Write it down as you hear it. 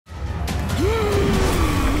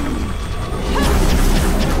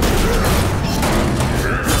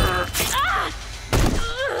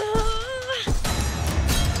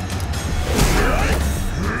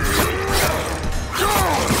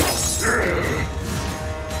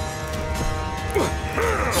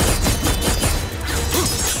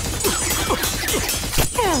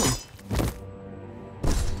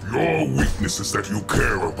weakness is that you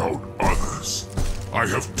care about others. I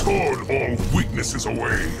have torn all weaknesses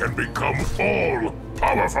away and become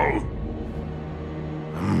all-powerful.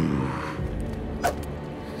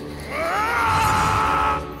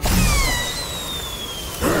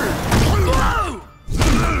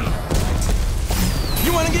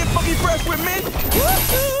 You wanna get fucking fresh with me?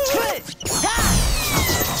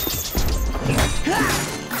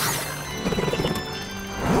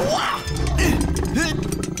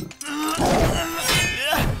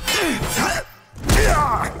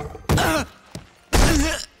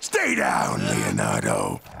 Stay down,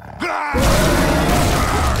 Leonardo.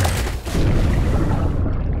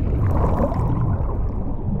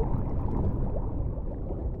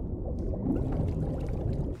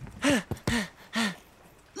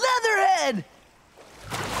 Leatherhead!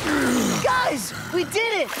 Guys, we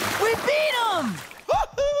did it! We beat him!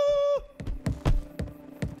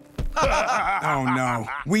 Oh no,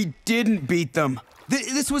 we didn't beat them.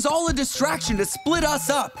 This was all a distraction to split us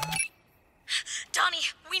up. Donnie,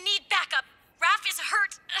 we need backup. Raph is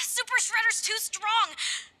hurt. Super Shredder's too strong.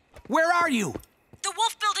 Where are you? The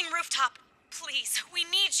Wolf Building rooftop. Please, we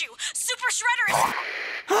need you. Super Shredder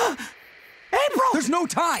is... April! There's no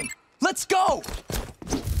time. Let's go.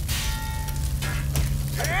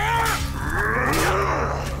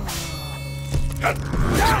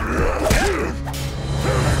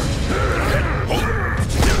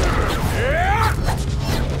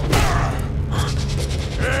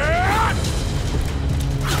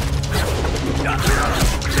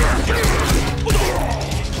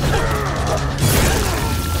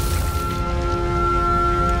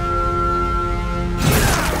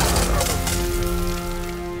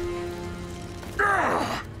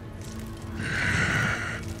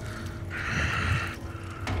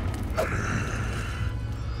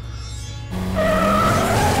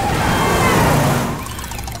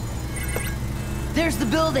 There's the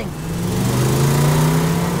building.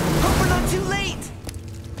 Hope we're not too late.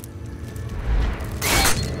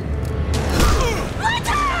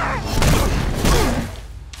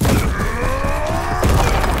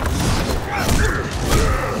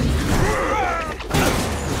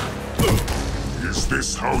 Is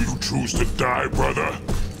this how you choose to die, brother?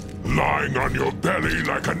 Lying on your belly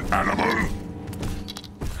like an animal?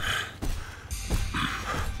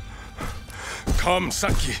 Come,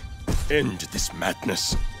 Saki. End this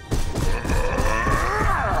madness.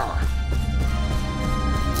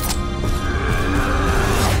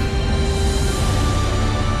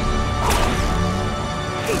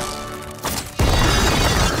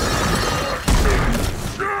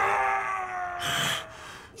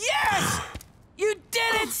 Yes! You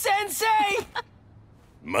did it, Sensei!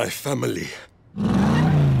 My family.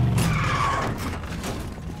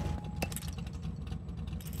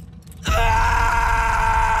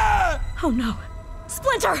 Oh no.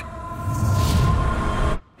 Splinter!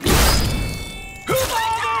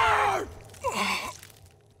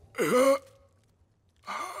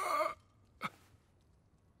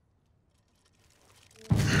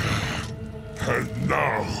 And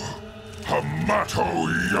now, Hamato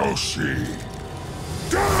Yoshi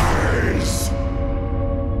dies!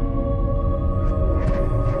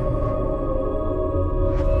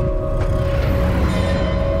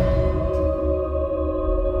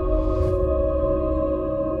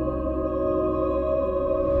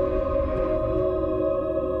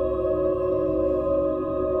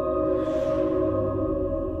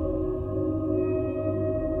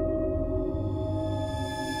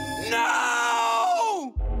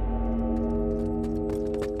 No!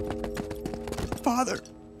 Father.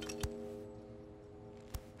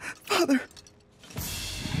 Father.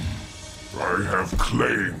 I have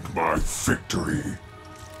claimed my victory.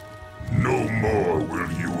 No more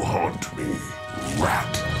will you haunt me,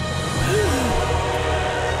 rat.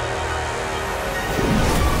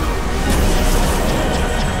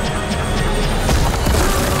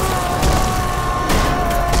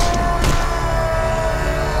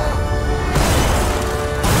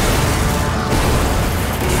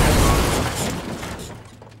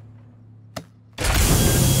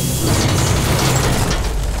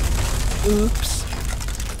 Oops.